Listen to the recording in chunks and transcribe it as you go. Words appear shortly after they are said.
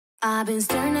I've been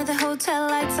staring at the hotel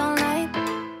lights all night,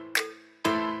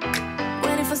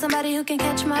 waiting for somebody who can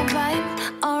catch my vibe.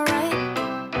 Alright,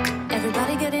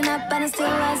 everybody getting up and it's still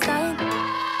last night,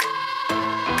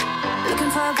 looking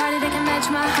for a party that can match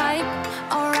my hype.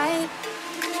 Alright,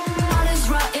 all these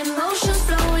raw emotions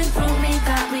flowing through me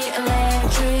got me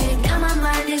electric, and my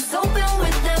mind is open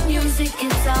with the music,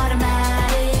 it's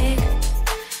automatic.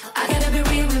 I gotta be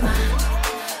real with my,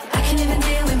 I can't even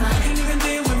deal with my,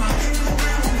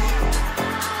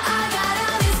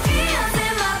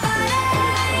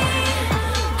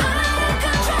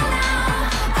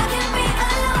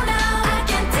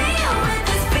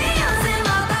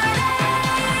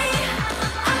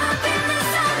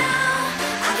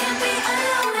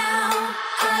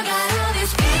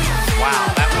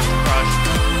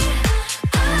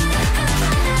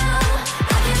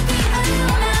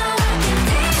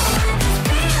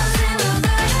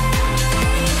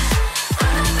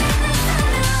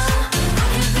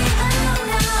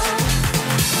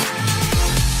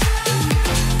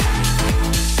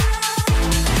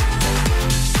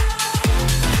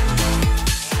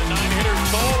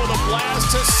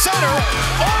 center,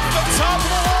 off the top of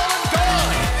the wall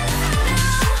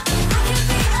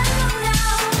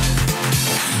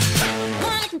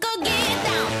and gone.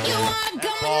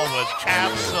 That ball was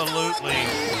absolutely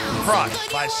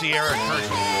crushed by Sierra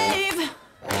Kirschman.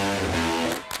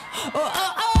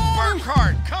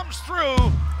 Burkhart comes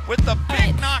through with the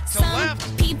big knock to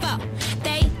left. People,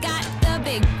 they got the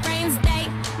big brains, they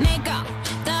make up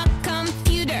the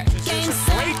computer games.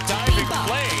 Great diving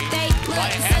play by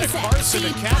Hannah Carson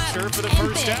to capture for the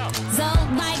first down. So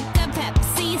like a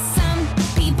Pepsi, some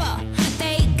people,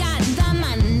 they got the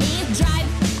money, drive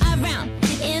around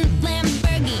in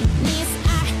Lamborghinis.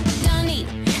 I don't need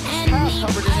any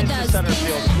into center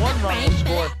field. One run will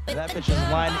score. That pitch is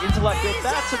lined into left field.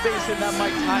 That's a base hit that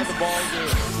might tie the ball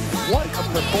game. What a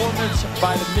performance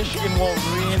by the Michigan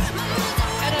Wolverines.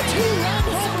 And a two-run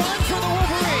home run for the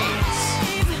Wolverines.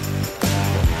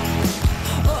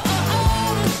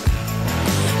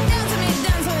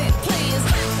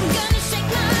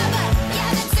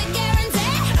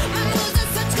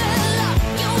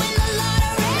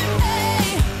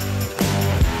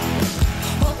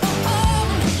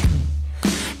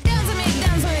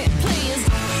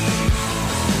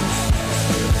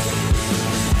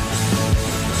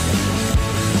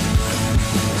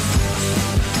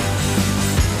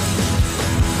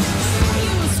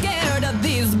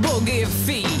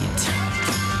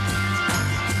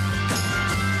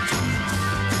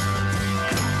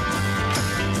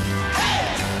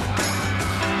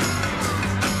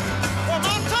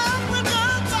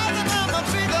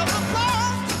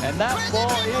 And that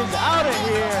ball is out of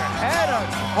here. Hannah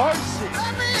Carson.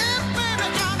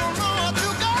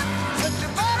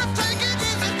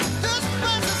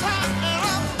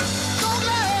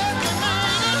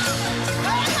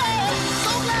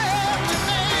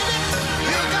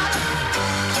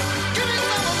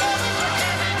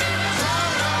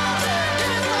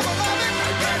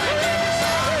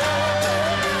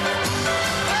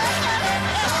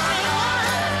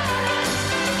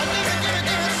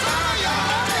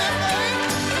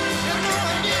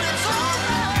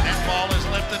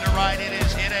 It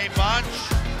is hit a bunch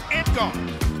and gone.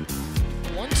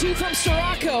 1-2 from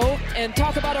Sirocco, and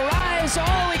talk about a rise.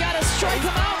 Oh, we got to strike him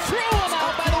out, throw him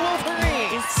out by the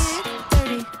Wolverines.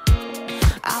 30.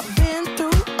 I've been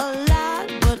through a lot,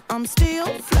 but I'm still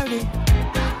flirty.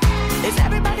 Is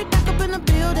everybody back up in the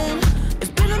building?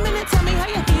 It's been a minute, tell me how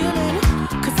you're feeling,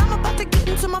 cause I'm about to get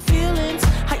into my feelings.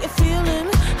 How you feeling?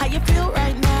 How you feel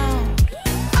right now?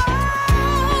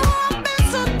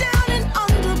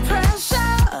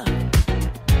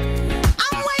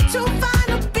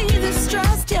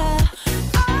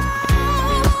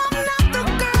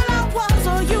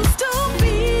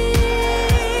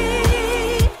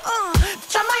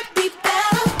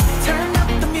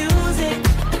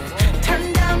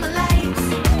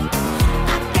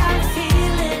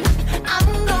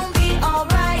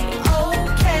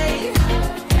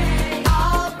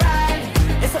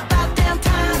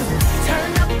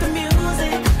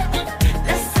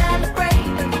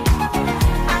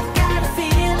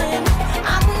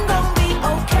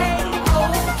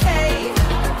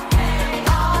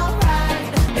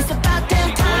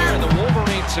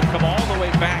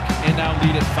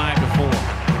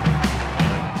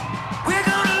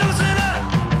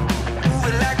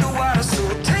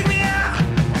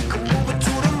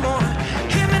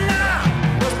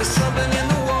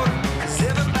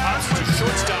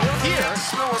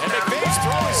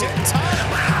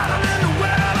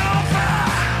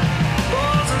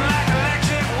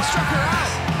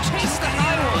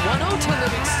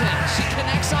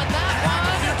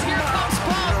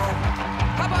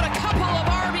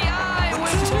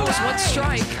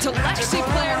 strike to Lexi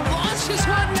player, launches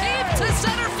one deep to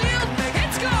center field.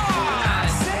 It's gone.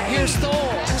 Here's Thole.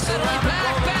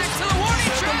 Back to the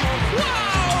warning track.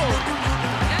 Whoa!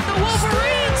 And the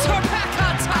Wolverines are back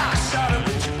on top.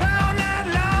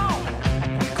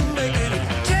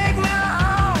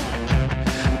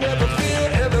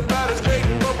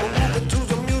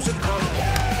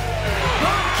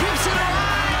 One keeps it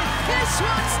alive. This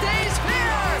one stays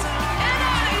fair. And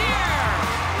out of here.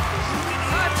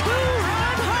 A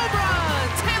two-run home run.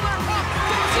 Taylor Rupp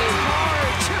goes in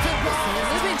hard. Tripping ball.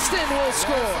 Livingston will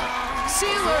score.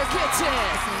 Sealer gets in.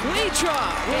 Leitra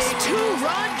with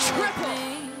two-run triple.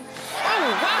 Oh,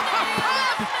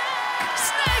 wow.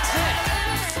 Snags it.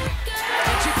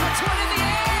 And she puts one in the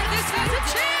air. This has a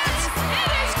chance.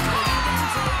 It is caught.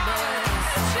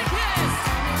 Michigan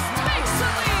takes the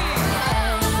lead.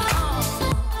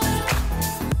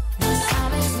 This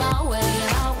time is my way,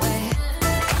 my way.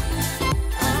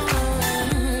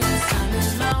 This time is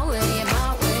my way, my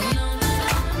way.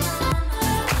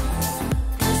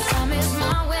 This time is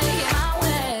my way, my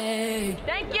way.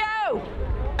 Thank you!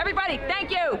 Everybody, thank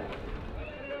you!